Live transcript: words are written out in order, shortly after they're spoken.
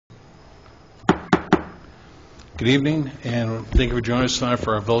Good evening, and thank you for joining us tonight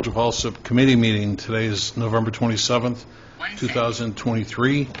for our Village of Alsip committee meeting. Today is November 27th,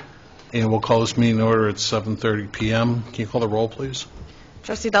 2023, and we'll call this meeting in order at 7:30 p.m. Can you call the roll, please?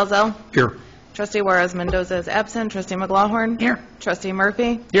 Trustee Dalzell? Here. Trustee Juarez Mendoza is absent. Trustee McLaughlin? Here. Trustee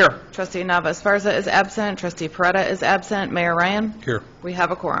Murphy? Here. Trustee Navas Farza is absent. Trustee Peretta is absent. Mayor Ryan? Here. We have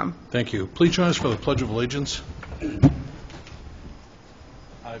a quorum. Thank you. Please join us for the Pledge of Allegiance.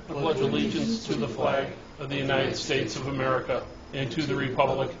 I pledge allegiance to the flag of the United States of America and to the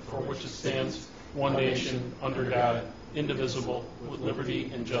republic for which it stands, one nation, under God, indivisible, with liberty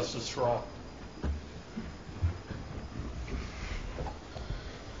and justice for all.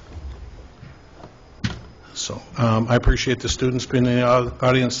 So I appreciate the students being in the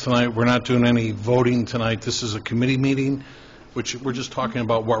audience tonight. We're not doing any voting tonight. This is a committee meeting, which we're just talking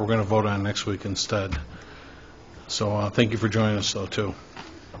about what we're going to vote on next week instead. So thank you for joining us, though, too.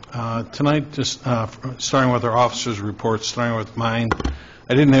 Tonight, just starting with our officers' reports, starting with mine.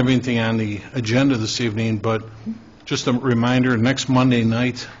 I didn't have anything on the agenda this evening, but just a reminder, next Monday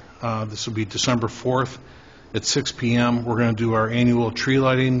night, this will be December 4th at 6 p.m., we're going to do our annual tree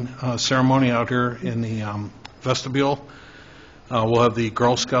lighting ceremony out here in the vestibule. We'll have the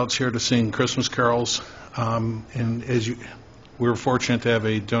Girl Scouts here to sing Christmas carols, and we're fortunate to have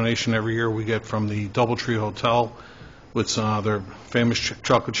a donation every year we get from the Doubletree Hotel with their famous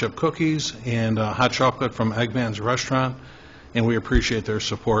chocolate chip cookies and hot chocolate from Eggman's restaurant, and we appreciate their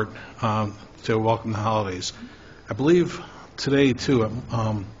support to welcome the holidays. I believe today, too,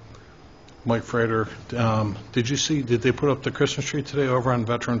 Mike Frater, did they put up the Christmas tree today over on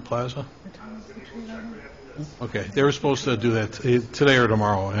Veteran Plaza? Okay, they were supposed to do that today or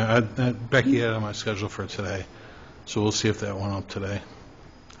tomorrow. Becky had it on my schedule for today, so we'll see if that went up today.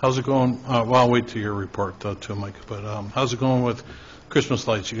 How's it going? Well, I'll wait till your report, too, Mike. But how's it going with Christmas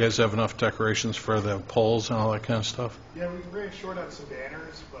lights? You guys have enough decorations for the poles and all that kind of stuff? Yeah, we ran short on some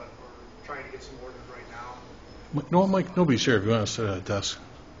banners, but we're trying to get some ordered right now. No, Mike, nobody's here. If you want to sit at a desk.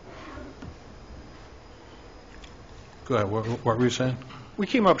 Go ahead. What were you saying? We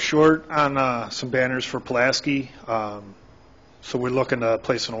came up short on some banners for Pulaski, so we're looking to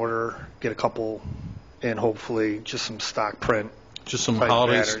place an order, get a couple, and hopefully just some stock print. Just some type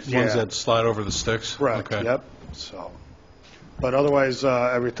holidays, banners, ones yeah. that slide over the sticks? Correct, Okay. yep. So, but otherwise,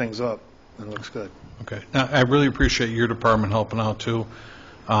 everything's up. It looks good. Okay. Now, I really appreciate your department helping out, too.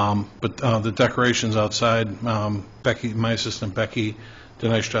 But the decorations outside, Becky, my assistant Becky, did a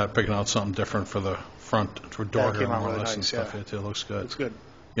nice job picking out something different for the front for door it here came out more or really less and nice, stuff. yeah. It looks good. It's good.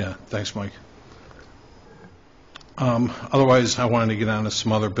 Yeah, thanks, Mike. Otherwise, I wanted to get on to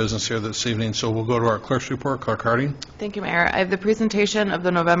some other business here this evening, so we'll go to our clerk's report. Clerk Harding. Thank you, Mayor. I have the presentation of the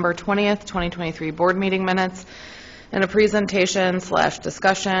November 20th, 2023 board meeting minutes and a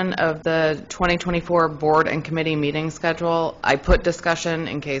presentation/discussion of the 2024 board and committee meeting schedule. I put discussion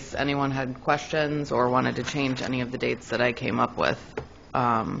in case anyone had questions or wanted to change any of the dates that I came up with.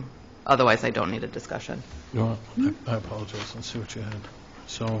 Otherwise, I don't need a discussion. No, I apologize. Let's see what you had.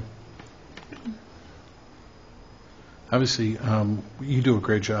 So, obviously, you do a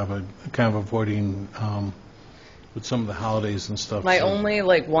great job at kind of avoiding with some of the holidays and stuff. My only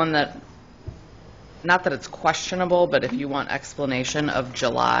one that, not that it's questionable, but if you want explanation of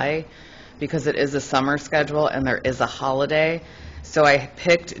July, because it is a summer schedule and there is a holiday. So I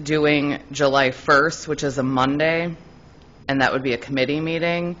picked doing July 1st, which is a Monday, and that would be a committee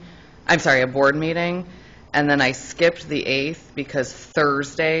meeting. I'm sorry, a board meeting. And then I skipped the 8th because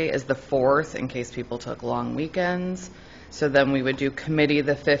Thursday is the 4th in case people took long weekends. So then we would do committee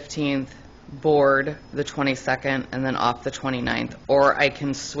the 15th, board the 22nd, and then off the 29th. Or I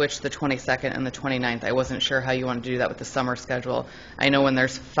can switch the 22nd and the 29th. I wasn't sure how you wanted to do that with the summer schedule. I know when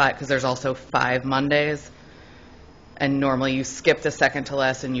there's 5, because there's also 5 Mondays. And normally you skip the second to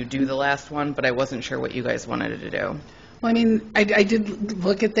last and you do the last one, but I wasn't sure what you guys wanted to do. Well, I mean, I did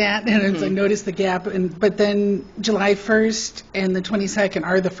look at that, and I noticed the gap, but then July 1st and the 22nd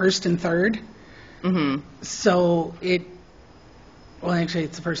are the 1st and 3rd. Mm-hmm. So well, actually,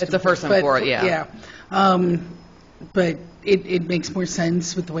 it's the 1st It's the 1st and 4th, yeah. Yeah. But it makes more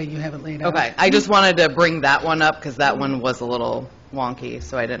sense with the way you have it laid out. Okay, I just wanted to bring that one up because that one was a little wonky,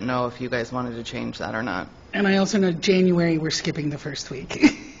 so I didn't know if you guys wanted to change that or not. And I also know January we're skipping the first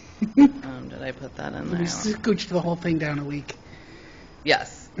week. Did I put that in We there? scooched the whole thing down a week.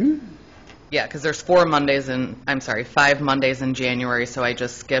 Yes. Yeah, because there's 5 Mondays in January, so I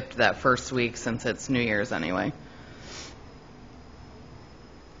just skipped that first week since it's New Year's anyway.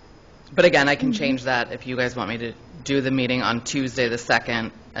 But again, I can change that if you guys want me to do the meeting on Tuesday the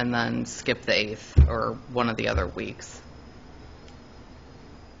 2nd and then skip the 8th or one of the other weeks.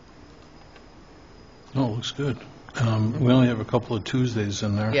 Oh, it looks good. We only have a couple of Tuesdays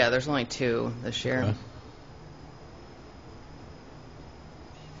in there. Yeah, there's only 2 this year. Okay.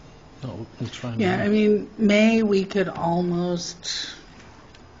 No, it's fine. Yeah, I mean, May, we could almost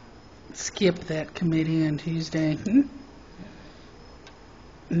skip that committee on Tuesday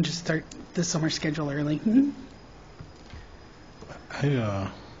and just start the summer schedule early.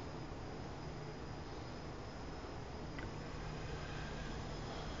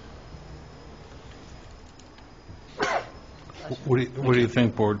 What do you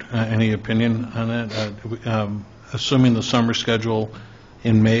think, Board? Any opinion on that? Assuming the summer schedule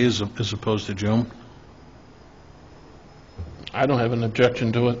in May as opposed to June? I don't have an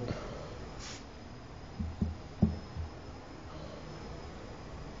objection to it.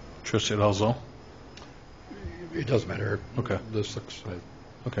 Trustee Dalzell? It doesn't matter. Okay. This looks like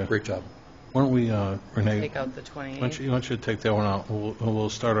Okay. great job. Why don't we, Renee, Take out the why 28th. don't you take that one out? We'll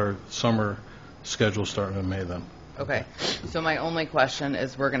start our summer schedule starting in May then. Okay. So my only question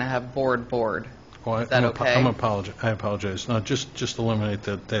is we're going to have board. Oh, Is that okay? I apologize. No, just eliminate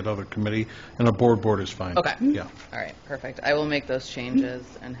that other committee, and a board is fine. Okay. Yeah. All right, perfect. I will make those changes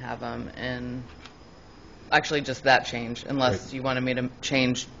and have them in, actually just that change, unless Right. you wanted me to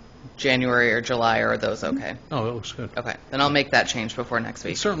change January or July, or are those okay? No, that looks good. Okay, then I'll make that change before next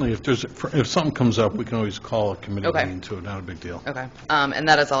week. Certainly, if something comes up, we can always call a committee Okay. meeting to it. Not a big deal. Okay, and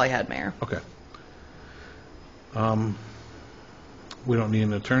that is all I had, Mayor. Okay. We don't need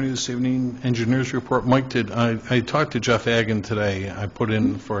an attorney this evening. Engineers report. Mike I talked to Jeff Agin today. I put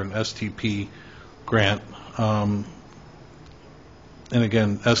in for an STP grant. And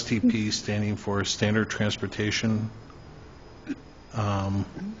again, STP standing for Standard Transportation. My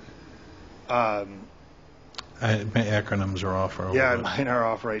acronyms are off. Yeah, mine are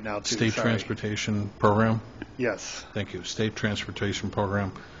off right now, too. State Sorry. Transportation Program. Yes. Thank you. State Transportation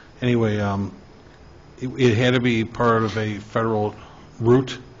Program. Anyway, it had to be part of a federal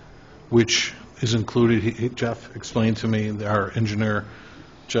route, which is included. Jeff explained to me, our engineer,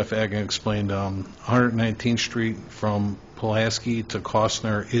 Jeff Agin, explained 119th Street from Pulaski to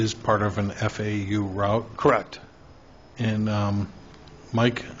Costner is part of an FAU route. Correct. And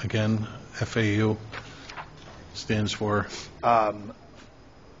Mike, again, FAU stands for?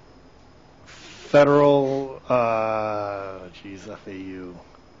 Federal, FAU.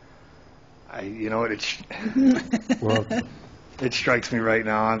 You know what, Well, it strikes me right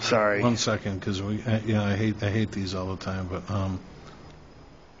now, I'm sorry. one second, because I hate these all the time, but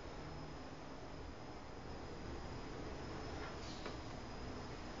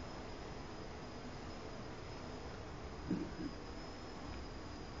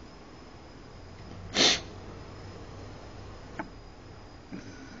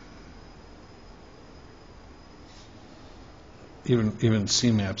even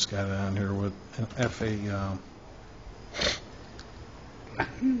CMAP's got it on here with an FA.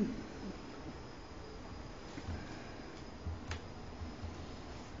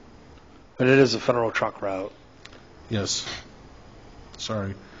 But it is a federal truck route. Yes.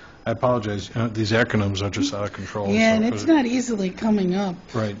 Sorry. I apologize. These acronyms are just out of control. Yeah, so- and it's not easily coming up.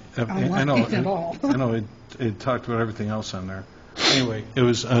 Right. online at all. I know. It talked about everything else on there. Anyway, it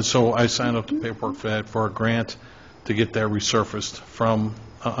was, so I signed up the paperwork for that, for a grant to get that resurfaced from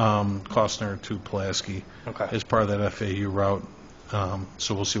Costner to Pulaski Okay. as part of that FAU route.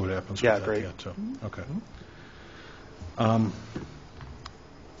 So we'll see what happens Yeah, with that great. yet, too. Okay.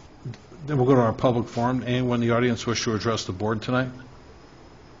 Then we'll go to our public forum. Anyone in the audience wish to address the board tonight?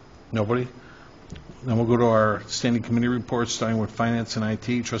 Nobody? Then we'll go to our standing committee reports, starting with Finance and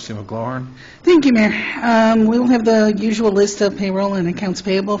IT. Trustee McGlohan? Thank you, Mayor. We'll have the usual list of payroll and accounts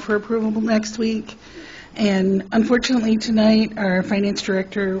payable for approval next week. And unfortunately, tonight, our finance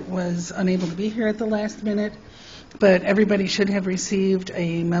director was unable to be here at the last minute, but everybody should have received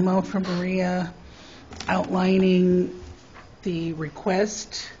a memo from Maria outlining the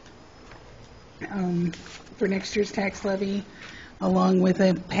request for next year's tax levy, along with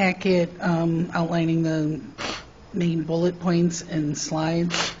a packet outlining the main bullet points and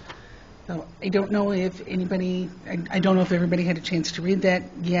slides. So I don't know if anybody, I don't know if everybody had a chance to read that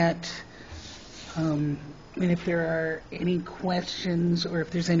yet. And if there are any questions or if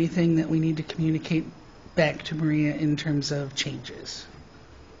there's anything that we need to communicate back to Maria in terms of changes.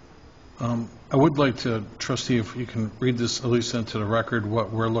 I would like to, Trustee, if you can read this at least into the record,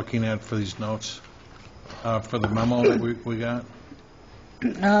 what we're looking at for these notes, for the memo that we got.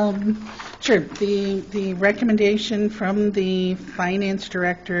 Sure. The recommendation from the finance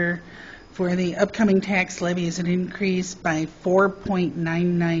director for the upcoming tax levy is an increase by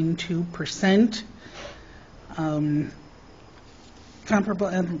 4.992%.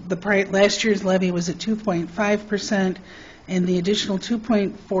 comparable, last year's levy was at 2.5%, and the additional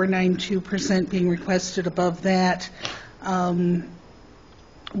 2.492% being requested above that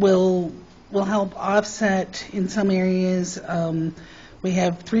will help offset in some areas. We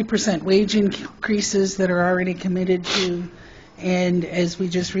have 3% wage increases that are already committed to, and as we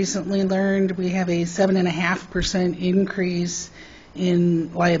just recently learned, we have a 7.5% increase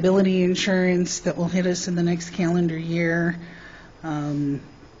in liability insurance that will hit us in the next calendar year. And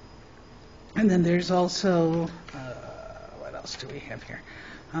then there's also, what else do we have here?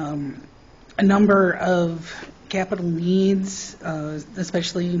 A number of capital needs,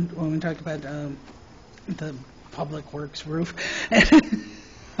 especially when we talk about the public works roof.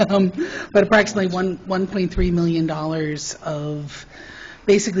 But approximately $1.3 million of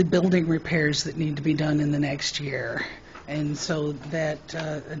basically building repairs that need to be done in the next year. And so that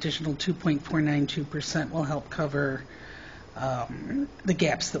additional 2.492% will help cover the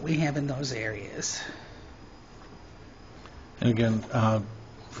gaps that we have in those areas. And again,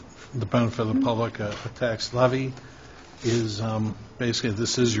 the benefit of the public, a tax levy is basically,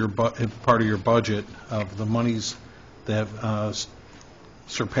 this is your part of your budget of the monies that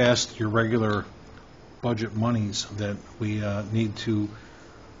surpassed your regular budget monies that we need to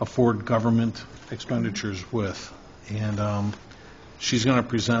afford government expenditures with. And she's going to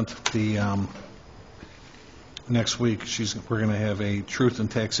present the next week. We're going to have a truth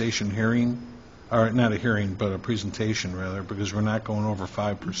and taxation hearing, or not a hearing, but a presentation rather, because we're not going over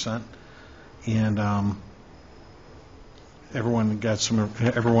 5%. And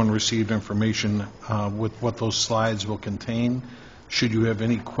everyone received information with what those slides will contain. Should you have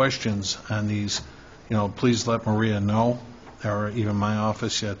any questions on these, please let Maria know, or even my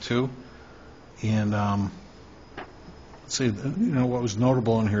office yet too. And let's see, what was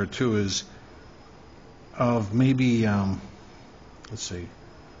notable in here too is of maybe, let's see,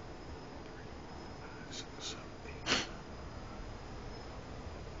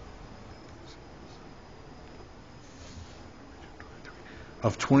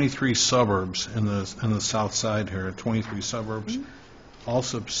 of 23 suburbs in the south side here, 23 suburbs,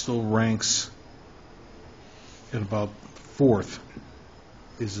 Alsip still ranks at about 4th,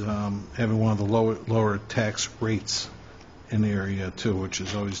 is having one of the lower tax rates in the area too, which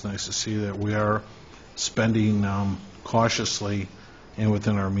is always nice to see that we are spending cautiously and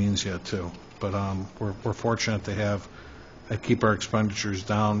within our means yet too. But we're fortunate to keep our expenditures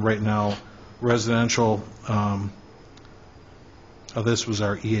down. Right now, residential, this was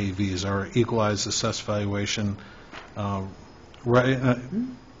our EAVs, our Equalized Assessed Valuation.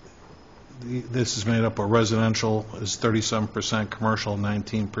 This is made up of residential is 37%, commercial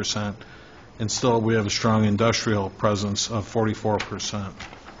 19%, and still we have a strong industrial presence of 44%.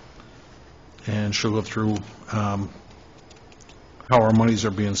 And she'll go through how our monies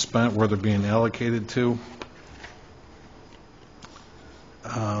are being spent, where they're being allocated to.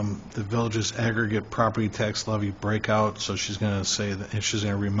 The village's aggregate property tax levy breakout, so she's going to say that, and she's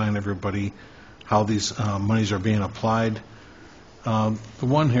going to remind everybody how these monies are being applied. The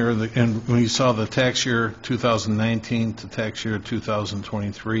one here, and when you saw the tax year 2019 to tax year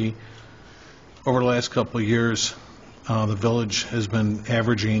 2023, over the last couple of years, the village has been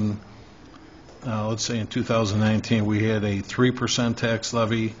averaging, let's say in 2019, we had a 3% tax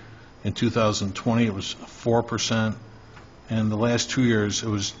levy. In 2020, it was 4%. And the last 2 years, it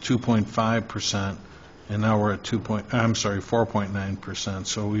was 2.5%, and now we're at 4.9%.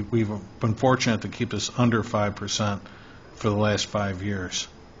 So we've been fortunate to keep this under 5% for the last 5 years.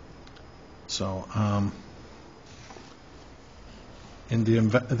 So,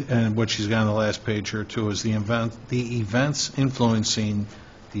 and what she's got on the last page here too is the events influencing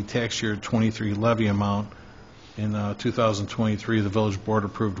the tax year 23 levy amount. In 2023, the village board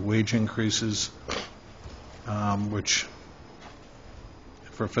approved wage increases, which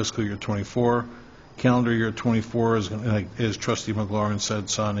for fiscal year 24. Calendar year 24 is, as Trustee McLaurin said,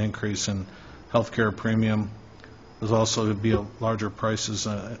 saw an increase in health care premium. There's also going to be larger prices,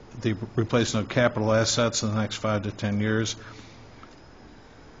 the replacement of capital assets in the next 5 to 10 years.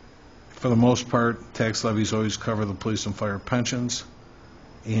 For the most part, tax levies always cover the police and fire pensions,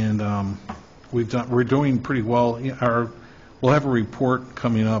 and we're doing pretty well. We'll have a report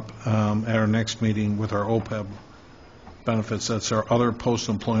coming up at our next meeting with our OPEB benefits. That's our other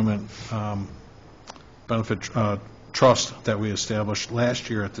post-employment benefit trust that we established last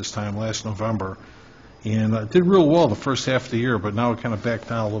year at this time, last November. And it did real well the first half of the year, but now it kind of backed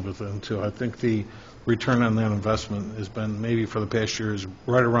down a little bit then too. I think the return on that investment has been maybe for the past year is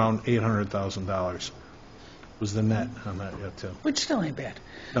right around $800,000 was the net on that yet too. Which still ain't bad.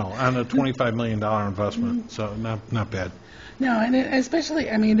 No, on a $25 million investment, so not bad. No, and especially,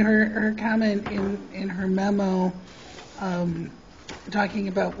 I mean, her comment in her memo, talking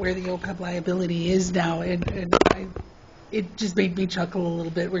about where the OPEB liability is now, it just made me chuckle a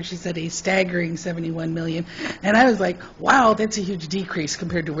little bit where she said a staggering 71 million. And I was like, wow, that's a huge decrease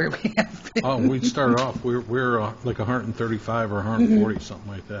compared to where we have been. Oh, we started off, we're like 135 or 140,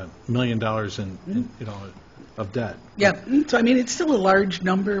 something like that, $1 million in of debt. Yeah, so I mean, it's still a large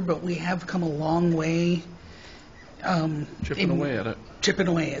number, but we have come a long way. Chipping away at it. Chipping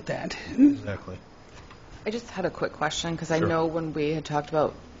away at that. Exactly. I just had a quick question, because I Sure. know when we had talked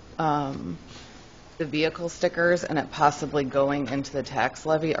about the vehicle stickers and it possibly going into the tax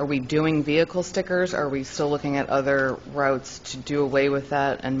levy, are we doing vehicle stickers? Or are we still looking at other routes to do away with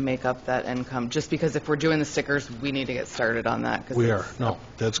that and make up that income? Just because if we're doing the stickers, we need to get started on that. 'Cause We it's- are. No,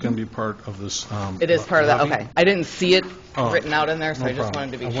 that's going to be part of this. It is part of that, levy. okay. I didn't see it Oh, written out in there, so no I just problem.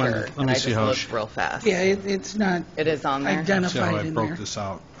 wanted to be I wanted to- sure. let And me I see just how looked she- real fast. Yeah, it's not It is on there? See how identified I in broke there. this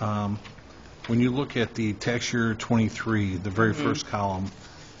out. When you look at the tax year 23, the very first column,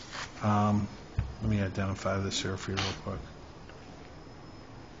 let me identify this here for you real quick.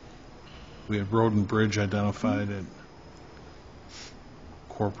 We had road and bridge identified at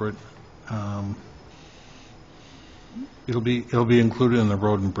corporate. It'll be included in the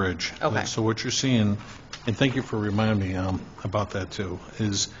road and bridge. Okay. So what you're seeing, and thank you for reminding me about that too,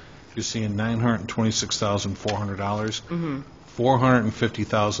 is you're seeing $926,400.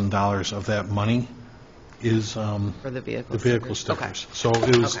 $450,000 of that money is For the vehicle the vehicle stickers? stickers. So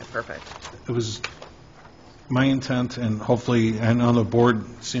it was, Okay, perfect. it was my intent, and hopefully, I know the board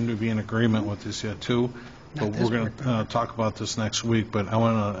seemed to be in agreement with this yet too, but Not this we're going to talk about this next week, but I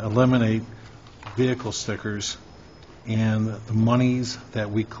want to eliminate vehicle stickers and the monies that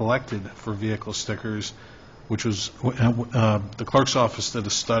we collected for vehicle stickers, which was, the clerk's office did a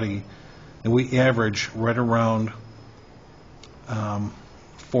study, and we average right around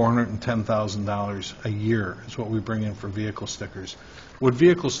 $410,000 a year is what we bring in for vehicle stickers. What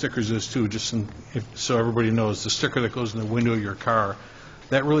vehicle stickers is too, so everybody knows, the sticker that goes in the window of your car,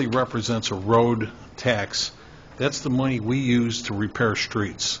 that really represents a road tax. That's the money we use to repair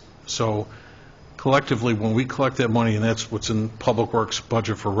streets. So collectively, when we collect that money, and that's what's in Public Works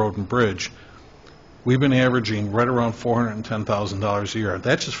budget for road and bridge, we've been averaging right around $410,000 a year.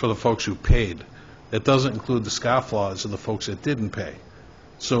 That's just for the folks who paid. That doesn't include the scofflaws of the folks that didn't pay.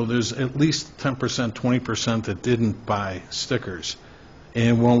 So there's at least 10%, 20% that didn't buy stickers.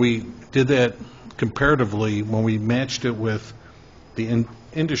 And when we did that comparatively, when we matched it with the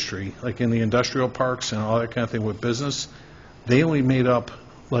industry, like in the industrial parks and all that kind of thing with business, they only made up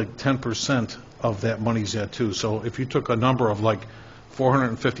like 10% of that money's yet too. So if you took a number of like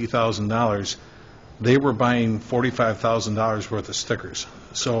 $450,000, they were buying $45,000 worth of stickers.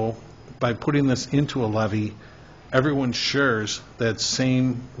 So by putting this into a levy, everyone shares that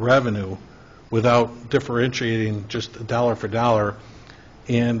same revenue without differentiating just dollar for dollar.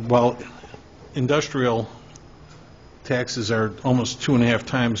 And while industrial taxes are almost 2.5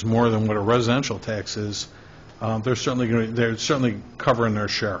 times more than what a residential tax is, they're certainly covering their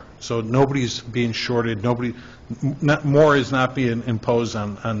share. So nobody's being shorted. More is not being imposed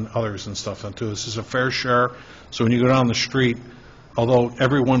on others and stuff too. This is a fair share. So when you go down the street, although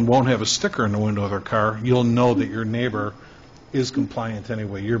everyone won't have a sticker in the window of their car, you'll know that your neighbor is compliant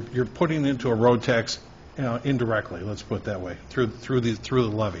anyway. You're putting into a road tax indirectly, let's put it that way, through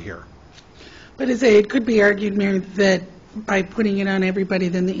the levy here. But it could be argued, Mayor, that by putting it on everybody,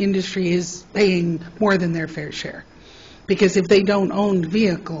 then the industry is paying more than their fair share. Because if they don't own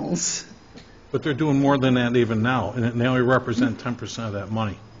vehicles, But they're doing more than that even now, and they only represent 10% of that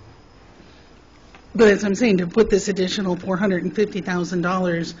money. but as I'm saying, to put this additional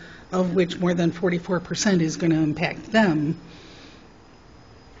 $450,000, of which more than 44% is going to impact them,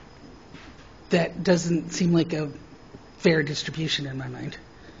 that doesn't seem like a fair distribution in my mind.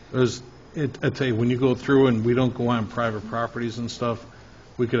 I tell you, when you go through and we don't go on private properties and stuff,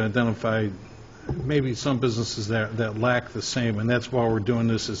 we can identify maybe some businesses that lack the same, and that's why we're doing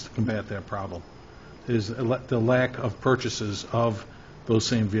this, is to combat that problem, is the lack of purchases of those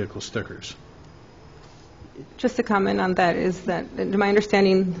same vehicle stickers. Just to comment on that is that, to my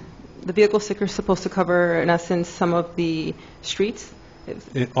understanding, the vehicle sticker is supposed to cover, in essence, some of the streets.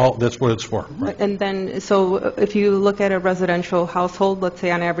 That's what it's for, right? And then, so if you look at a residential household, let's say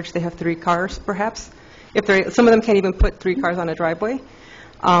on average they have 3 cars, perhaps. Some of them can't even put 3 cars on a driveway.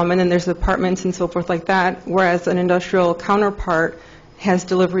 And then there's apartments and so forth like that, whereas an industrial counterpart has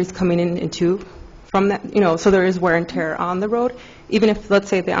deliveries coming in from that, so there is wear and tear on the road, even if, let's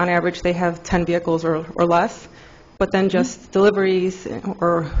say, on average they have 10 vehicles or less, but then just deliveries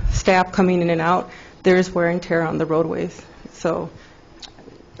or staff coming in and out, there is wear and tear on the roadways. So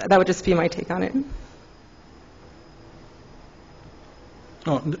that would just be my take on it.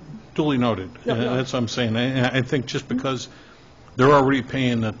 Oh, duly noted. No, no. That's what I'm saying. I think just because they're already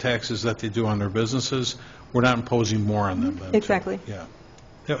paying the taxes that they do on their businesses, we're not imposing more on them then, too. Exactly. Yeah.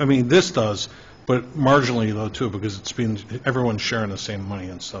 I mean, this does, but marginally, though, too, because it's being, everyone's sharing the same money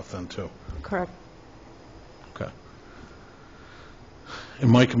and stuff then, too. Correct. Okay. And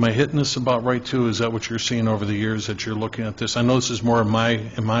Mike, am I hitting this about right, too? Is that what you're seeing over the years that you're looking at this? I know this is more in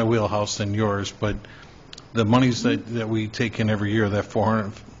my wheelhouse than yours, but the monies that we take in every year, that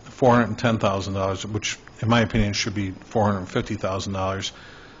 $410,000, which in my opinion should be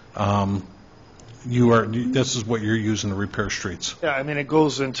 $450,000, this is what you're using to repair streets. Yeah, I mean, it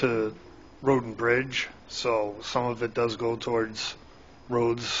goes into road and bridge, so some of it does go towards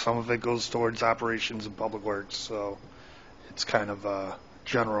roads, some of it goes towards operations and public works, so it's kind of a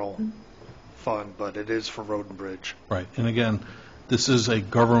general fund, but it is for road and bridge. Right. And again, this is a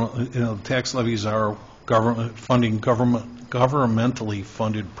government, tax levies are governmentally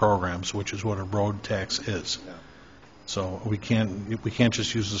funded programs, which is what a road tax is. Yeah. So we can't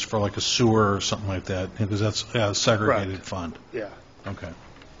just use this for like a sewer or something like that, because that's a segregated Correct. fund. Yeah. Okay.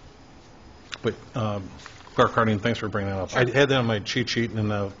 But Clerk Harding, thanks for bringing that up. I had that on my cheat sheet, and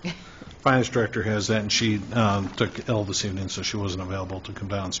the finance director has that, and she took ill this evening, so she wasn't available to come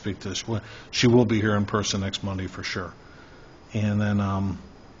down and speak to this. She will be here in person next Monday for sure. And then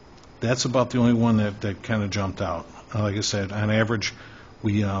that's about the only one that kind of jumped out. Like I said, on average,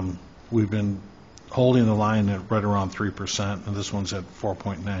 we've been holding the line at right around 3%, and this one's at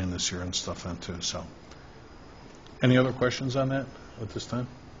 4.9 this year and stuff then too. So, any other questions on that at this time?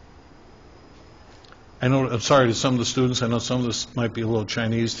 I'm sorry to some of the students. I know some of this might be a little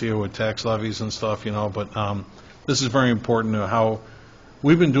Chinese to you with tax levies and stuff, but this is very important to how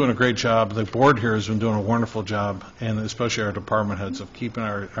we've been doing a great job. The board here has been doing a wonderful job, and especially our department heads, of keeping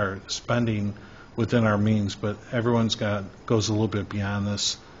our spending within our means. But everyone's goes a little bit beyond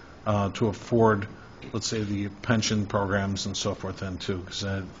this to afford, let's say, the pension programs and so forth then too.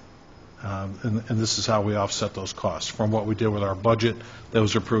 And this is how we offset those costs from what we did with our budget that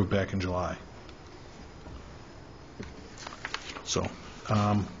was approved back in July. So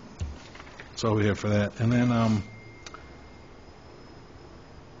that's all we have for that. And then,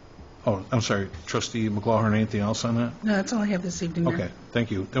 I'm sorry, Trustee McLaughlin, anything else on that? No, that's all I have this evening, Mayor. Okay,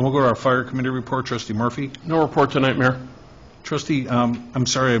 thank you. Then we'll go to our Fire Committee report. Trustee Murphy? No report tonight, Mayor. Trustee, I'm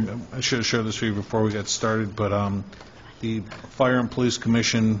sorry, I should have shared this with you before we got started, but the Fire and Police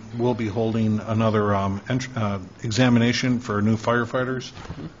Commission will be holding another examination for new firefighters,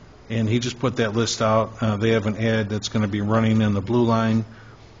 and he just put that list out. They have an ad that's going to be running in the Blue Line.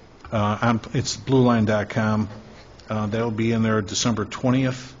 It's blueline.com. That'll be in there December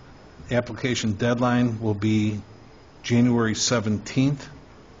 20th. Application deadline will be January 17th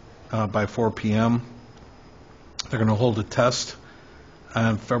by 4 p.m. They're going to hold a test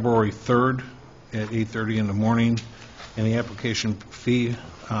on February 3rd at 8:30 in the morning, and the application fee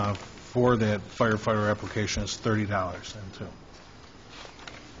for that firefighter application is $30 then too.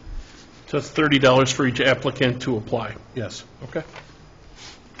 So it's $30 for each applicant to apply. Yes. Okay.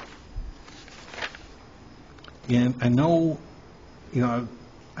 And I know,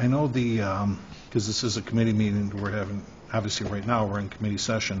 because this is a committee meeting we're having, obviously right now we're in committee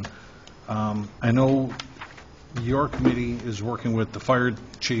session. I know your committee is working with the fire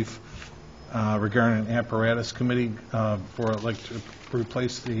chief regarding an apparatus committee for, to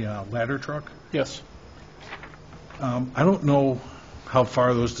replace the ladder truck. Yes. I don't know how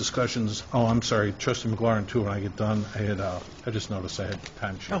far those discussions, I'm sorry, Trustee McLaurin too, when I get done, I just noticed I had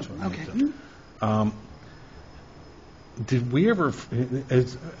time sheets. Oh, okay. Did we ever,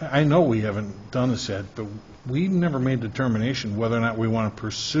 I know we haven't done this yet, but we never made a determination whether or not we want to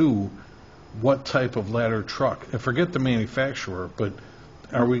pursue what type of ladder truck. And forget the manufacturer, but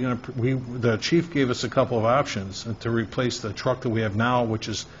are we going to, the chief gave us a couple of options to replace the truck that we have now, which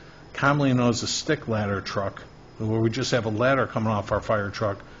is commonly known as a stick ladder truck, where we just have a ladder coming off our fire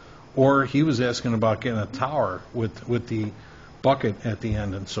truck, or he was asking about getting a tower with the bucket at the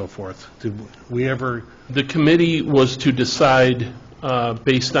end and so forth. Did we ever? The committee was to decide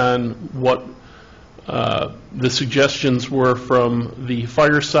based on what the suggestions were from the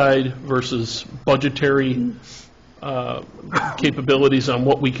fire side versus budgetary capabilities on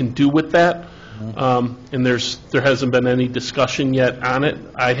what we can do with that. And there hasn't been any discussion yet on it.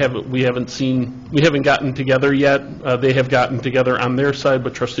 We haven't gotten together yet. They have gotten together on their side,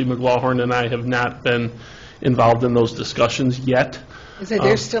 but Trustee McLaughlin and I have not been involved in those discussions yet.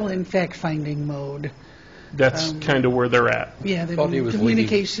 They're still in fact-finding mode. That's kind of where they're at. Yeah, the Thought he was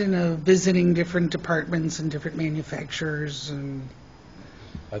communication of visiting different departments and different manufacturers and,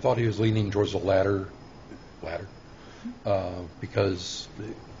 I thought he was leaning towards the latter, because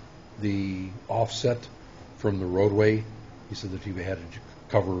the offset from the roadway, he said that he had to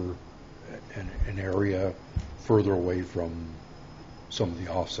cover an area further away from some of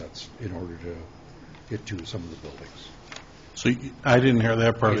the offsets in order to get to some of the buildings. So I didn't hear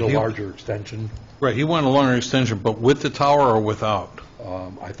that part. Need a larger extension. Right, he wanted a longer extension, but with the tower or without?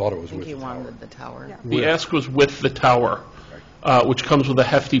 I thought it was I think with he the tower. wanted the tower. Yeah. The ask was with the tower, which comes with a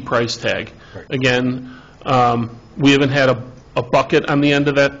hefty price tag. Right. Again, we haven't had a bucket on the end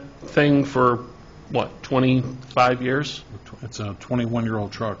of that thing for, 25 years? It's a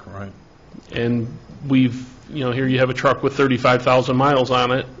 21-year-old truck, right? And we've, here you have a truck with 35,000 miles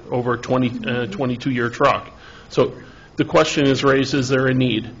on it, over a 22-year truck. So the question is raised, is there a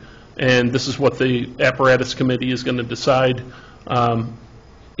need? And this is what the apparatus committee is going to decide.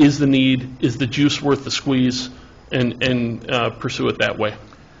 Is the need, is the juice worth the squeeze, and pursue it that way?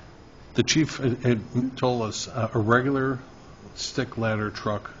 The chief had told us a regular stick ladder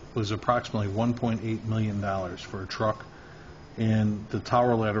truck was approximately $1.8 million for a truck, and the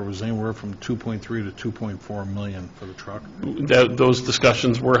tower ladder was anywhere from 2.3 to 2.4 million for the truck. Those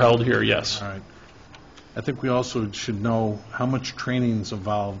discussions were held here, yes. All right. I think we also should know how much training is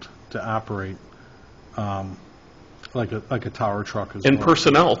involved to operate like a tower truck as well. And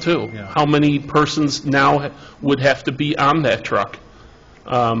personnel, too. Yeah. How many persons now would have to be on that truck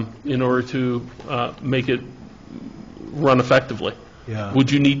in order to make it run effectively? Yeah.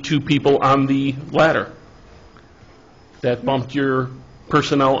 Would you need 2 people on the ladder? That bumped your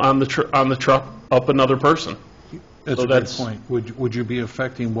personnel on the truck up another person. That's So a good that's- point. Would you be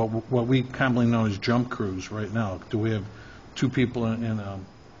affecting what we commonly know as jump crews right now? Do we have 2 people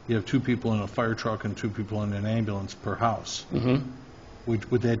you have 2 people in a fire truck and 2 people in an ambulance per house? Mhm.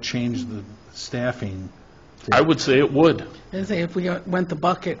 Would that change the staffing? I would say it would. I say, if we went the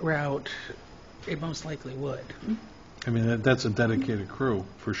bucket route, it most likely would. I mean, that's a dedicated crew,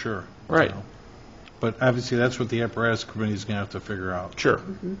 for sure. Right. But obviously, that's what the apparatus committee is going to have to figure out. Sure.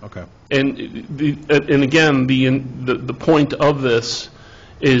 Okay. And again, the point of this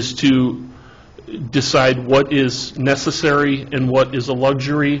is to decide what is necessary and what is a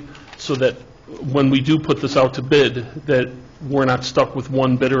luxury, so that when we do put this out to bid, that we're not stuck with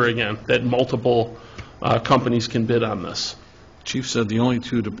one bidder again, that multiple companies can bid on this. Chief said the only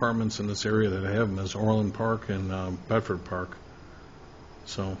 2 departments in this area that have them is Orland Park and Bedford Park.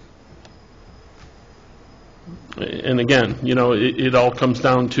 So, And again, it all comes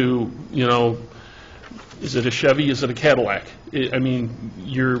down to, is it a Chevy, is it a Cadillac? I mean,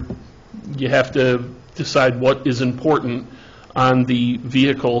 you have to decide what is important on the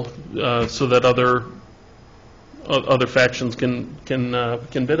vehicle so that other factions can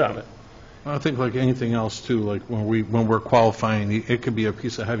bid on it. I think like anything else too, like when we're qualifying, it could be a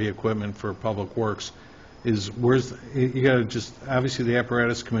piece of heavy equipment for Public Works, you got to just, obviously the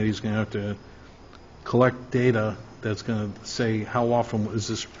apparatus committee is going to have to collect data that's going to say how often is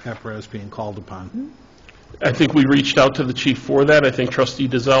this apparatus being called upon. I think we reached out to the chief for that. I think Trustee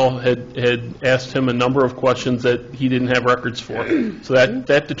Dizelle had asked him a number of questions that he didn't have records for. So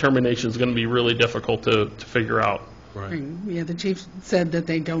that determination is going to be really difficult to figure out. Right. Yeah, the chief said that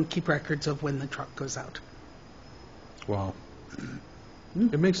they don't keep records of when the truck goes out. Wow.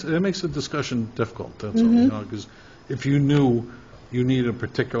 It makes the discussion difficult, that's all, because if you knew you need a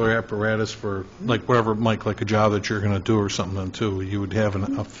particular apparatus for, like, whatever, Mike, like a job that you're going to do or something too, you would have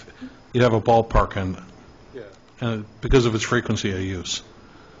you'd have a ballpark and because of its frequency of use.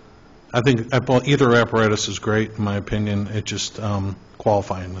 I think either apparatus is great, in my opinion. It just,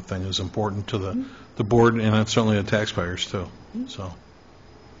 qualifying the thing is important to the board, and it's certainly the taxpayers too, so.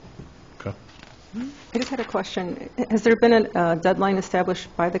 Okay. I just had a question. Has there been a deadline established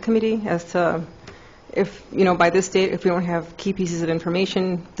by the committee as to if, by this date, if we don't have key pieces of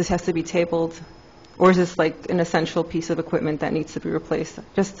information, this has to be tabled? Or is this like an essential piece of equipment that needs to be replaced?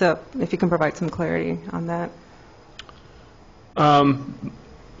 Just if you can provide some clarity on that. I'm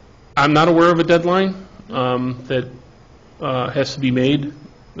not aware of a deadline that has to be made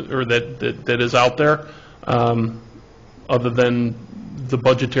or that is out there, other than the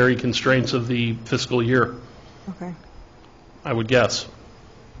budgetary constraints of the fiscal year, Okay. I would guess.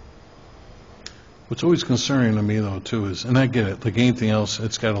 What's always concerning to me, though, too, is, and I get it, like anything else,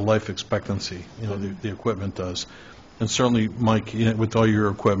 it's got a life expectancy, the equipment does. And certainly, Mike, with all your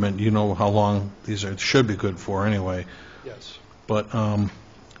equipment, you know how long these should be good for anyway. Yes. But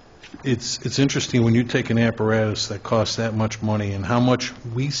it's interesting when you take an apparatus that costs that much money and how much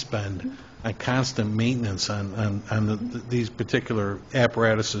we spend on constant maintenance on these particular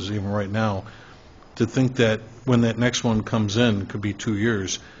apparatuses even right now, to think that when that next one comes in, it could be 2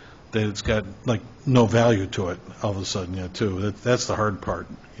 years, that it's got like no value to it all of a sudden, too. That's the hard part,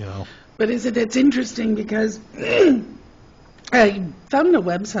 But it's interesting because I found a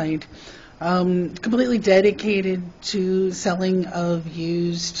website completely dedicated to selling of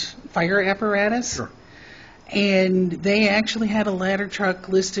used fire apparatus. Sure. And they actually had a ladder truck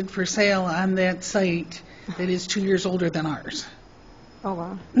listed for sale on that site that is 2 years older than ours. Oh,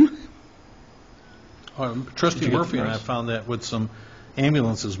 wow. Trustee Did you get Murphy the and I price? found that with some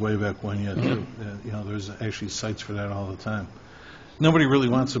ambulances way back when, too. There's actually sites for that all the time. Nobody really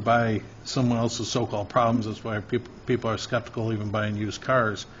wants to buy someone else's so-called problems. That's why people are skeptical even buying used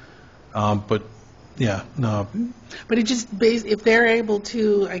cars. But, yeah, no, But it just, if they're able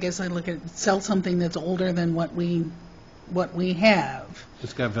to, I guess I look at, sell something that's older than what we have,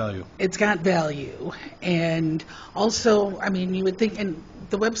 it's got value. it's got value. And also, I mean, you would think, and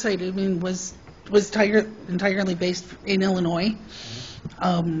the website, I mean, was entirely based in Illinois.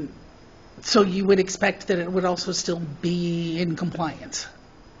 So you would expect that it would also still be in compliance.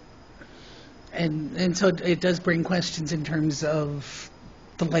 And so it does bring questions in terms of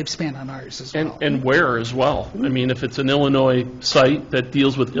the lifespan on ours as well. And where as well. I mean, if it's an Illinois site that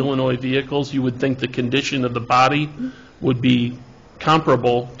deals with Illinois vehicles, you would think the condition of the body would be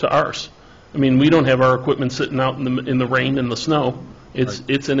comparable to ours. I mean, we don't have our equipment sitting out in the rain and the snow.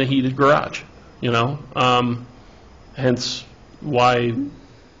 It's in a heated garage, hence why,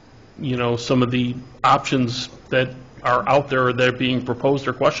 some of the options that are out there that are being proposed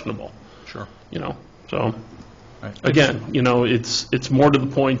are questionable. Sure. So. Right. Again, it's more to the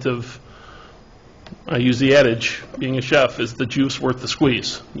point of, I use the adage, being a chef, is the juice worth the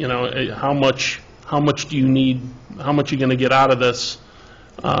squeeze? How much do you need, how much are you going to get out of this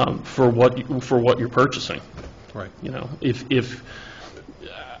for what you're purchasing? Right. If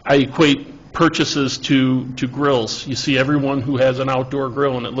I equate purchases to grills, you see everyone who has an outdoor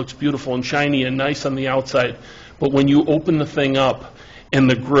grill and it looks beautiful and shiny and nice on the outside, but when you open the thing up, and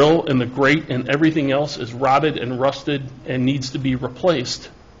the grill and the grate and everything else is rotted and rusted and needs to be replaced,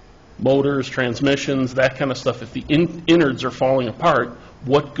 motors, transmissions, that kind of stuff, if the innards are falling apart,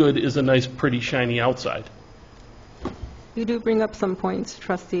 what good is a nice, pretty, shiny outside? You do bring up some points,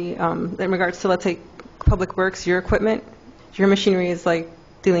 Trustee, in regards to, let's say, Public Works, your equipment, your machinery is like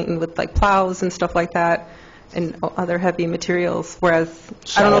dealing with like plows and stuff like that, and other heavy materials, whereas,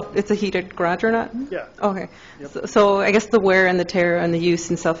 I don't know if it's a heated garage or not? Yeah. Okay. So I guess the wear and the tear and the use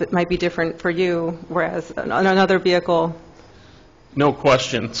and stuff, it might be different for you, whereas on another vehicle, No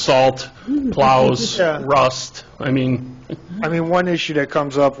question. Salt, plows, Yeah. rust. I mean, one issue that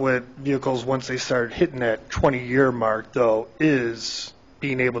comes up with vehicles once they start hitting that 20-year mark, though, is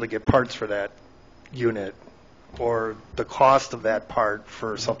being able to get parts for that unit, or the cost of that part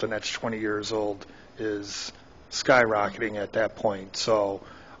for something that's 20 years old is skyrocketing at that point. So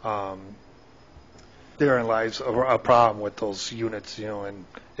therein lies a problem with those units, and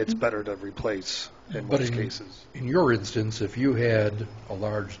it's better to replace in But most cases. in your instance, if you had a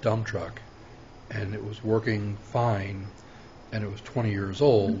large dump truck and it was working fine and it was 20 years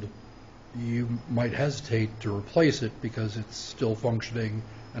old, you might hesitate to replace it because it's still functioning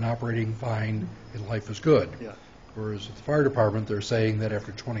and operating fine and life is good. Yeah. Whereas at the fire department, they're saying that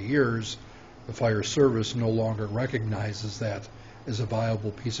after 20 years, the fire service no longer recognizes that as a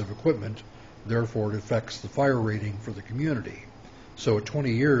viable piece of equipment, therefore it affects the fire rating for the community. So at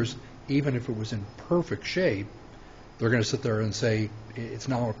 20 years, even if it was in perfect shape, they're going to sit there and say it's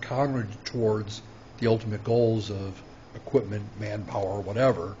now counted towards the ultimate goals of equipment, manpower,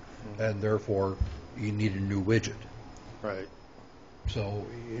 whatever, and therefore you need a new widget. Right. So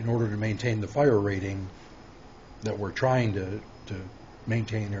in order to maintain the fire rating that we're trying to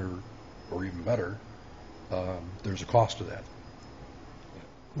maintain or even better, there's a cost to that,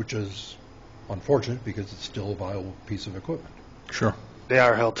 which is unfortunate because it's still a viable piece of equipment. Sure. They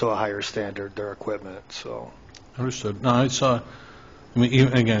are held to a higher standard, their equipment, so. Understood. No, I saw,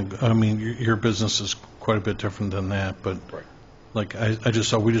 your business is quite a bit different than that, but Right. like, I just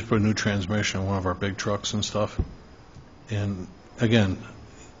saw, we just put a new transmission in one of our big trucks and stuff. And again,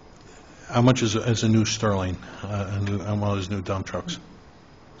 how much is a new Sterling, on one of those new dump trucks?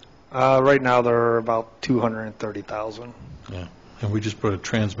 Right now, they're about $230,000. Yeah. And we just put a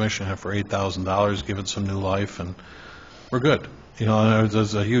transmission in it for $8,000, give it some new life, and we're good.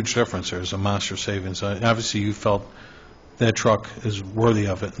 There's a huge difference. There's a monster savings. Obviously, you felt that truck is worthy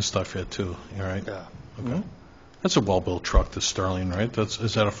of it and stuff yet, too. You all right? Yeah. Okay. That's a well-built truck, the Sterling, right?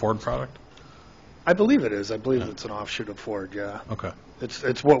 Is that a Ford product? I believe it is. I believe it's an offshoot of Ford, yeah. Okay.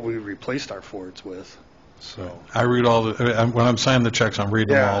 It's what we replaced our Fords with, so. I read when I'm signing the checks, I'm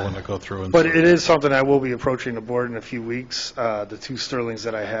reading them Yeah. all when I go through. And But so- it is something I will be approaching the board in a few weeks. The two Sterlings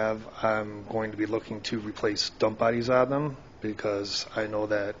that I have, I'm going to be looking to replace dump bodies on them because I know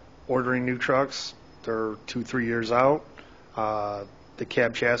that ordering new trucks, they're 2-3 years out. The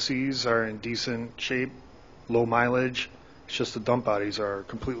cab chassis are in decent shape, low mileage. It's just the dump bodies are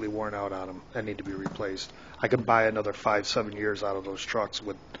completely worn out on them and need to be replaced. I could buy another 5-7 years out of those trucks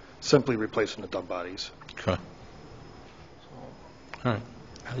with simply replacing the dump bodies. Okay. All right.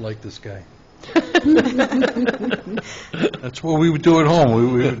 I like this guy. That's what we would do at home. We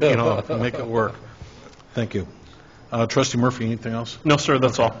would, make it work. Thank you. Trustee Murphy, anything else? No, sir,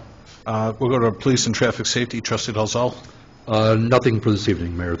 that's all. We'll go to Police and Traffic Safety. Trustee Dalzell. Nothing for this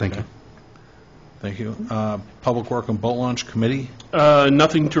evening, Mayor. Thank you. Thank you. Public Work and Boat Launch Committee.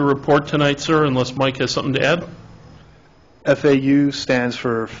 Nothing to report tonight, sir, unless Mike has something to add. FAU stands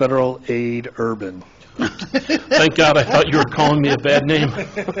for Federal Aid Urban. Thank God, I thought you were calling me a bad name.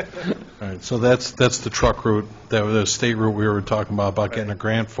 All right, so that's the truck route, the state route we were talking about getting a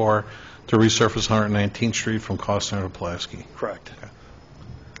grant for to resurface 119th Street from Costner to Pulaski. Correct.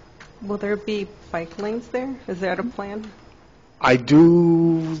 Will there be bike lanes there? Is that a plan? I do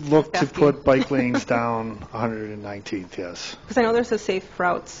look to Asking. put bike lanes down 119th, yes. Because I know there's a safe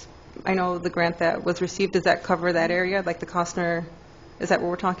routes. I know the grant that was received, does that cover that area, like the Costner, is that what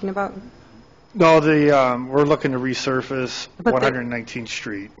we're talking about? No, we're looking to resurface But the- 119th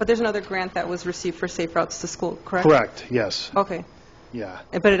Street. But there's another grant that was received for safe routes to school, correct? Correct, yes, Okay, yeah.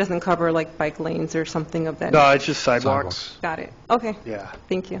 but it doesn't cover like bike lanes or something of that? No, it's just sidewalks. Got it, okay, Yeah.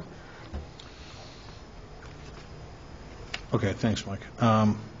 thank you. Okay, thanks, Mike.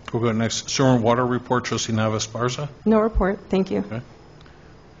 We'll go next. Sewer and Water Report, Trustee Navas Barza. No report, thank you. Okay.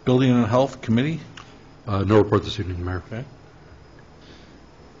 Building and Health Committee. No report this evening, Mayor.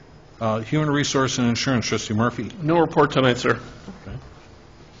 Okay. Human Resource and Insurance, Trustee Murphy. No report tonight, sir.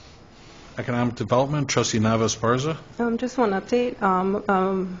 Economic Development, Trustee Navas Barza. Just one update,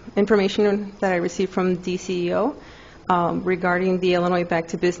 information that I received from DCEO regarding the Illinois Back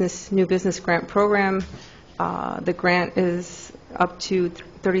to Business New Business Grant Program. The grant is up to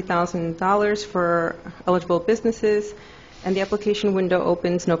 $30,000 for eligible businesses, and the application window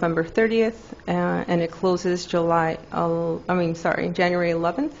opens November 30th, and it closes January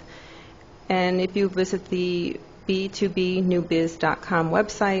 11th. And if you visit the b2bnewbiz.com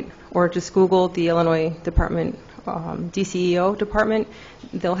website or just Google the Illinois Department, DCEO department,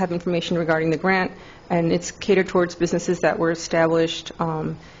 they'll have information regarding the grant, and it's catered towards businesses that were established,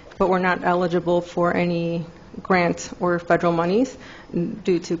 but were not eligible for any grant or federal monies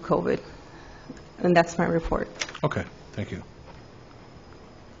due to COVID. And that's my report. Okay, thank you.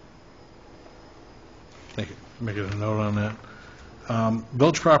 Thank you. Making a note on that.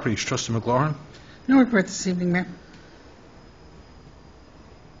 Village Properties, Trustee McLaurin. No report this evening, Mayor.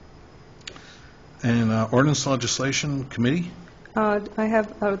 And Ordinance Legislation Committee. I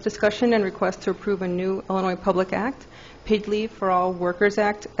have a discussion and request to approve a new Illinois Public Act, Paid Leave for All Workers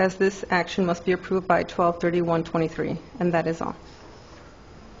Act, as this action must be approved by 12/31/23, and that is all.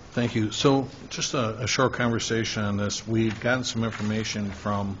 Thank you. So just a short conversation on this. We've gotten some information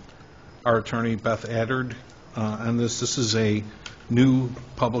from our attorney, Beth Addard, on this. This is a new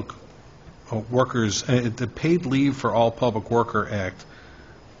public workers, the Paid Leave for All Public Worker Act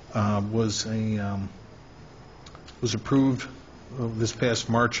was approved this past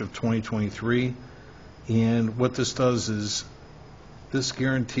March of 2023. And what this does is this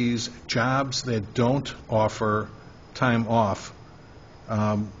guarantees jobs that don't offer time off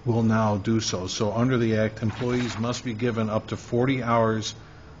will now do so. So under the Act, employees must be given up to 40 hours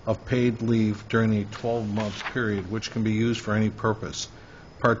of paid leave during a 12-month period, which can be used for any purpose.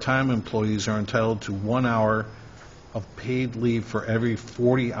 Part-time employees are entitled to 1 hour of paid leave for every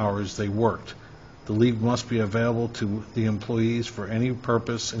 40 hours they worked. The leave must be available to the employees for any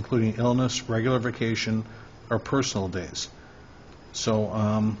purpose, including illness, regular vacation, or personal days.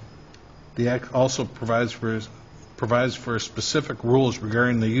 So the Act also provides for specific rules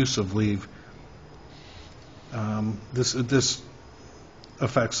regarding the use of leave. This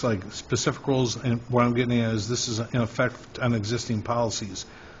affects like specific rules, and what I'm getting at is this is in effect on existing policies.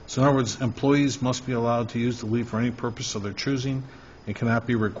 So in other words, employees must be allowed to use the leave for any purpose of their choosing and cannot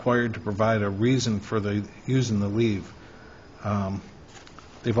be required to provide a reason for using the leave.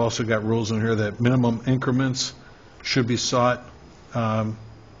 They've also got rules in here that minimum increments should be sought of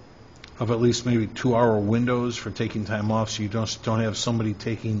at least maybe 2-hour windows for taking time off, so you don't have somebody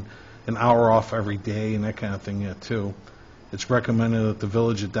taking an hour off every day and that kind of thing yet, too. It's recommended that the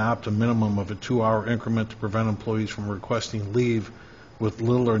village adopt a minimum of a 2-hour increment to prevent employees from requesting leave with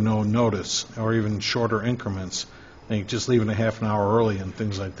little or no notice, or even shorter increments, like just leaving a half an hour early and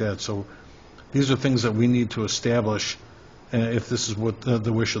things like that. So these are things that we need to establish if this is what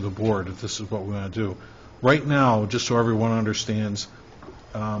the wish of the board, if this is what we want to do. Right now, just so everyone understands,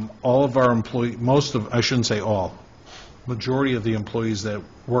 all of our employees, I shouldn't say all, majority of the employees that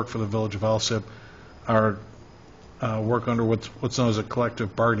work for the Village of Alsip are work under what's known as a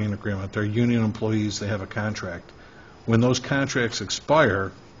collective bargaining agreement. They're union employees, they have a contract. When those contracts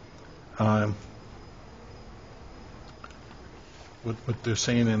expire, what they're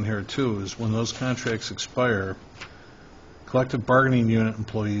saying in here too is when those contracts expire, collective bargaining unit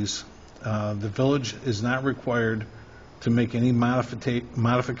employees, the village is not required to make any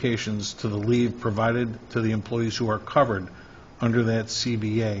modifications to the leave provided to the employees who are covered under that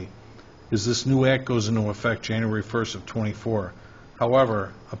CBA, as this new act goes into effect January 1st of '24.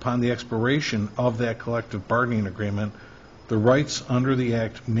 However, upon the expiration of that collective bargaining agreement, the rights under the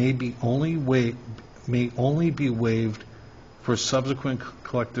act may only be waived for subsequent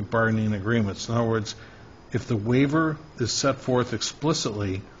collective bargaining agreements. In other words, if the waiver is set forth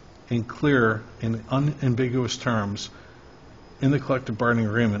explicitly in clear and unambiguous terms in the collective bargaining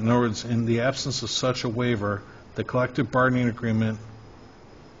agreement, in other words, in the absence of such a waiver, the collective bargaining agreement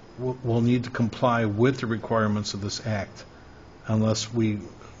will need to comply with the requirements of this act, unless we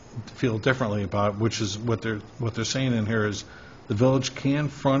feel differently about it, which is what they're saying in here is the village can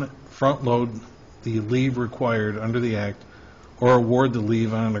front load the leave required under the act or award the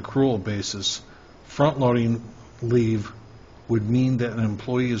leave on an accrual basis. Front loading leave would mean that an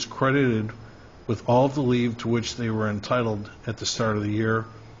employee is credited with all of the leave to which they were entitled at the start of the year,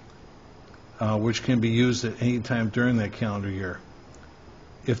 which can be used at any time during that calendar year.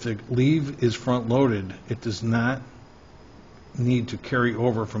 If the leave is front-loaded, it does not need to carry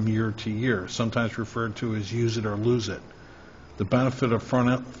over from year to year, sometimes referred to as use it or lose it. The benefit of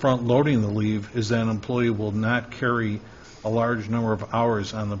front-loading the leave is that an employee will not carry a large number of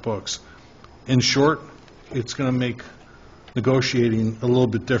hours on the books. In short, it's going to make negotiating a little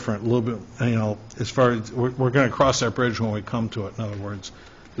bit different, a little bit, as far as, we're going to cross that bridge when we come to it, in other words,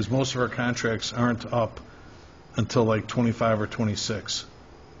 because most of our contracts aren't up until like 25 or 26.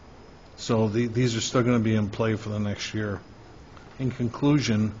 So these are still going to be in play for the next year. In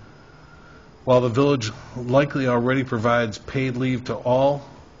conclusion, while the village likely already provides paid leave to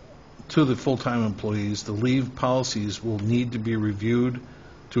the full-time employees, the leave policies will need to be reviewed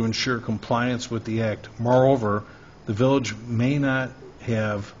to ensure compliance with the act. Moreover, the village may not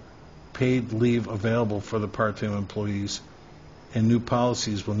have paid leave available for the part-time employees, and new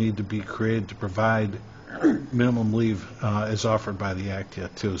policies will need to be created to provide minimum leave as offered by the act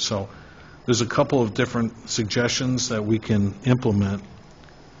yet too. So there's a couple of different suggestions that we can implement.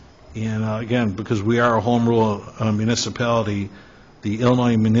 And again, because we are a home rule municipality, the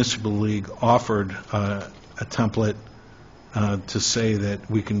Illinois Municipal League offered a template to say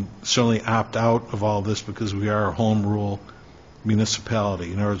that we can certainly opt out of all this because we are a home rule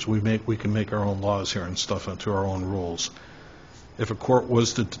municipality. In other words, we can make our own laws here and stuff into our own rules. If a court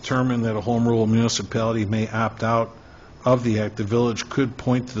was to determine that a home rule municipality may opt out of the act, the village could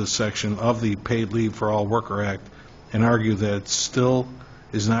point to the section of the Paid Leave for All Worker Act and argue that it still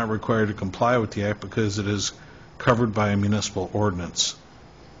is not required to comply with the act because it is covered by a municipal ordinance.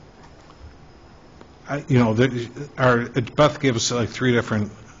 Beth gave us like 3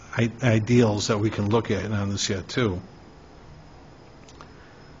 different ideals that we can look at on this yet too.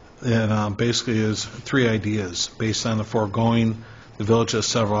 And basically is 3 ideas. Based on the foregoing, the village has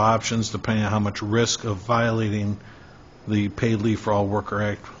several options depending on how much risk of violating the Paid Leave for All Worker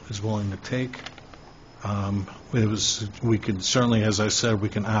Act is willing to take. We could certainly, as I said, we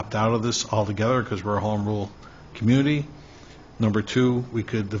can opt out of this altogether because we're a home rule community. Number 2,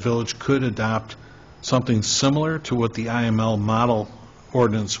 the village could adopt something similar to what the IML model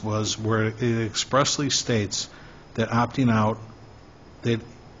ordinance was, where it expressly states that opting out, the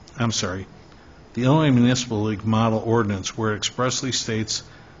Illinois Municipal League model ordinance, where it expressly states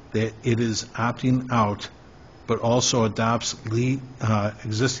that it is opting out, but also adopts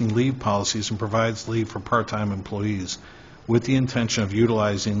existing leave policies and provides leave for part-time employees with the intention of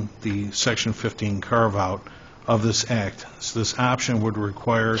utilizing the Section 15 carve-out of this act. So this option would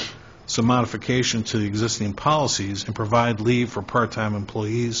require some modification to the existing policies and provide leave for part-time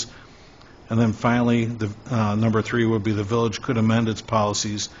employees. And then finally, number 3 would be the village could amend its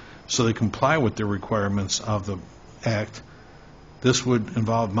policies so they comply with the requirements of the act. This would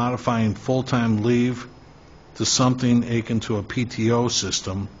involve modifying full-time leave to something akin to a PTO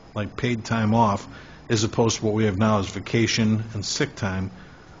system, like paid time off, as opposed to what we have now as vacation and sick time,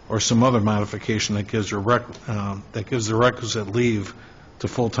 or some other modification that gives the requisite leave to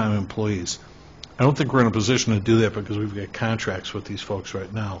full-time employees. I don't think we're in a position to do that because we've got contracts with these folks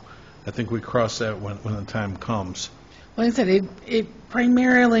right now. I think we cross that when the time comes. Like I said, it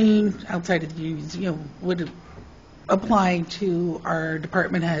primarily, outside of the unions, would apply to our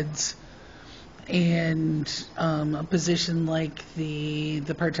department heads and a position like the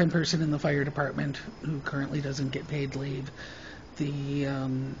part-time person in the fire department who currently doesn't get paid leave, the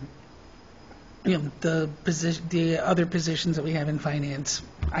other positions that we have in finance,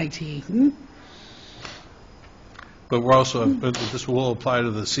 IT. But we're also, this will apply to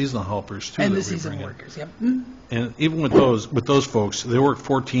the seasonal helpers too. And that the we seasonal bring in. workers, yep. And even with those folks, they work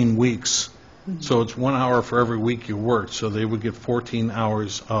 14 weeks, so it's 1 hour for every week you worked, so they would get 14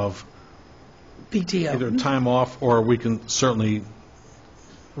 hours of PTO. either time off, or we can certainly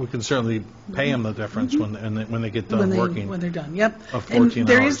pay them the difference when they get done working. When they're done, yep. Of 14 and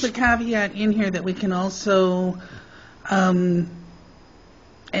there is hours. the caveat in here that we can also add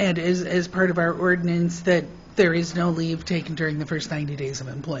as part of our ordinance that there is no leave taken during the first 90 days of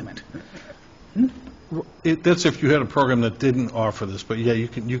employment. That's if you had a program that didn't offer this, but yeah, you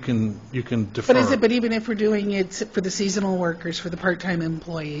can defer. But even if we're doing it for the seasonal workers, for the part-time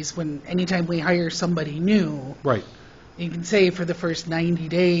employees, anytime we hire somebody new, Right. you can say for the first 90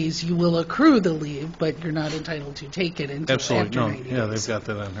 days you will accrue the leave, but you're not entitled to take it until Absolutely, after no, 90 days. yeah, they've got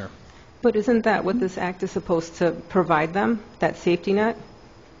that on here. But isn't that what this act is supposed to provide them, that safety net?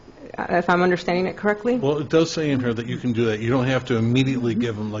 If I'm understanding it correctly? Well, it does say in here that you can do that. You don't have to immediately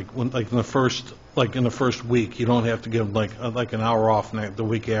give them, in the first week, you don't have to give them like an hour off the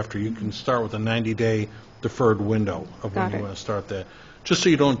week after. You can start with a 90-day deferred window of when Got you it. want to start that, just so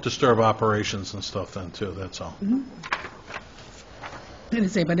you don't disturb operations and stuff then, too, that's all.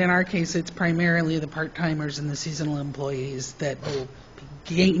 But in our case, it's primarily the part-timers and the seasonal employees that will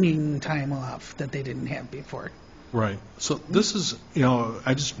be gaining time off that they didn't have before. Right. So this is,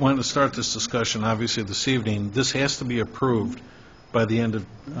 I just wanted to start this discussion, obviously, this evening. This has to be approved by the end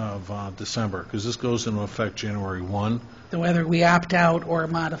of December, because this goes into effect January 1. So whether we opt out or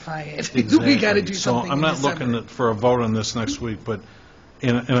modify it, Exactly. we got to do something So I'm in not December. looking for a vote on this next week, but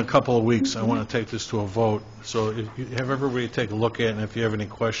in a couple of weeks, I want to take this to a vote. So if you have everybody take a look at it, and if you have any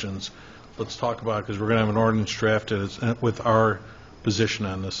questions, let's talk about it, because we're going to have an ordinance drafted with our position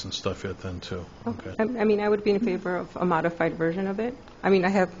on this and stuff yet then, too. Okay. I mean, I would be in favor of a modified version of it. I mean, I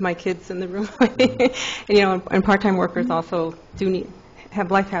have my kids in the room, and part-time workers also have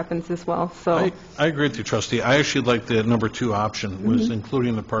life happens as well, so. I agree with you, trustee. I actually like the number 2 option, was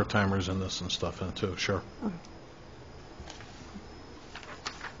including the part-timers in this and stuff in too, sure.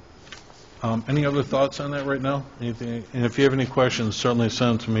 Any other thoughts on that right now? Anything? And if you have any questions, certainly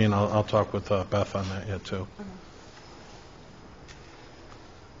send them to me, and I'll talk with Beth on that yet, too.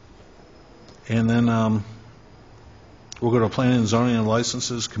 And then we'll go to Planning and Zoning and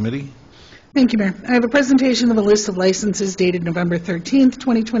Licenses Committee. Thank you, Mayor. I have a presentation of a list of licenses dated November 13th,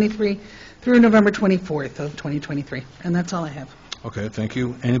 2023 through November 24th of 2023, and that's all I have. Okay, thank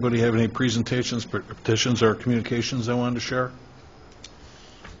you. Anybody have any presentations, petitions, or communications they wanted to share?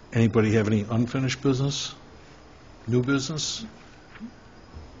 Anybody have any unfinished business? New business?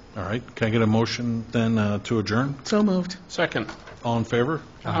 All right, can I get a motion then to adjourn? So moved. Second. All in favor?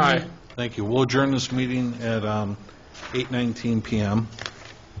 Aye. Thank you. We'll adjourn this meeting at 8:19 p.m.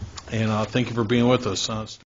 And thank you for being with us.